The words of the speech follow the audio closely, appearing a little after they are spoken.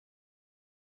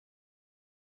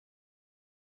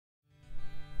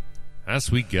As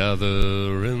we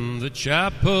gather in the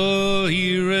chapel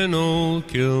here in old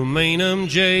Kilmainham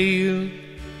jail,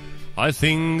 I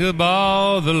think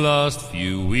about the last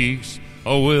few weeks,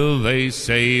 or will they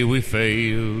say we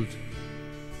failed?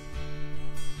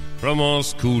 From our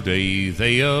school day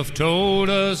they have told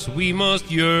us we must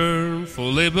yearn for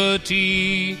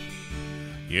liberty.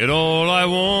 Yet all I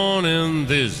want in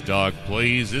this dark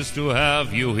place is to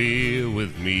have you here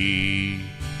with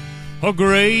me. Oh,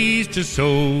 grace, just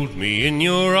hold me in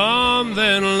your arm,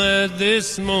 then let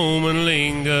this moment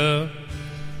linger.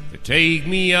 Take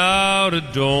me out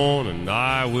at dawn and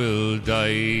I will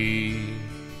die.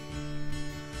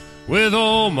 With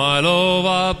all my love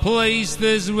I'll place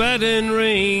this wedding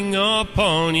ring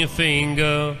upon your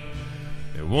finger.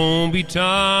 There won't be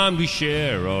time to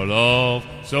share our love,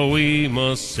 so we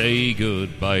must say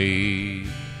goodbye.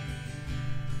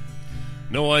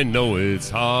 No, I know it's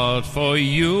hard for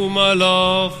you, my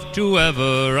love, to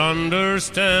ever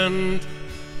understand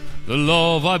the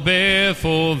love I bear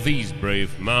for these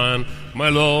brave men, my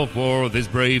love for this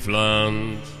brave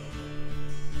land.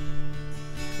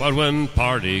 But when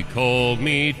Party called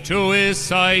me to his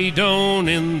side down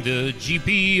in the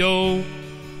GPO,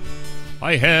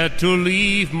 I had to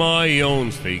leave my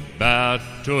own thick bed,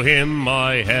 to him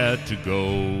I had to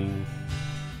go.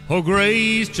 Oh,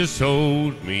 grace, just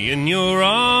hold me in your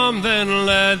arm, then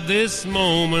let this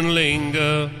moment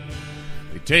linger.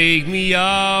 Take me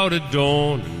out at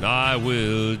dawn and I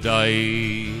will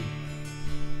die.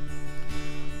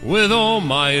 With all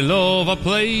my love I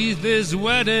place this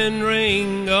wedding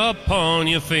ring upon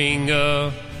your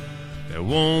finger. There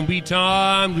won't be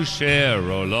time to share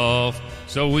our love,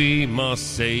 so we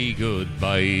must say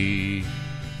goodbye.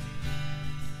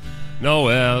 Now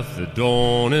as the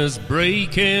dawn is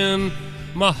breaking,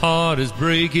 my heart is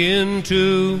breaking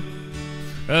too.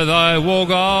 As I walk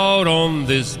out on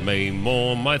this May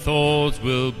morn, my thoughts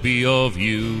will be of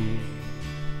you.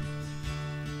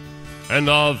 And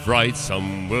I'll write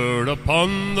some word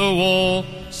upon the wall,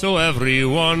 so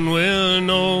everyone will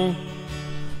know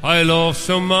I love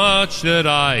so much that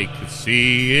I could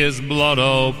see his blood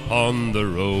upon the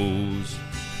rose.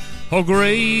 Oh,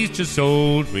 grace, just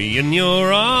hold me in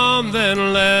your arm,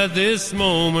 then let this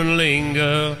moment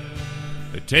linger.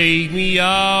 Take me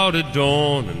out at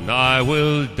dawn and I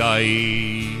will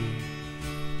die.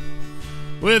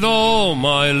 With all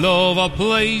my love I'll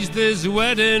place this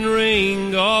wedding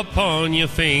ring upon your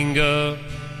finger.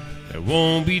 There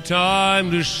won't be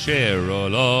time to share our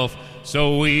love,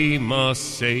 so we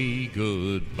must say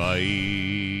goodbye.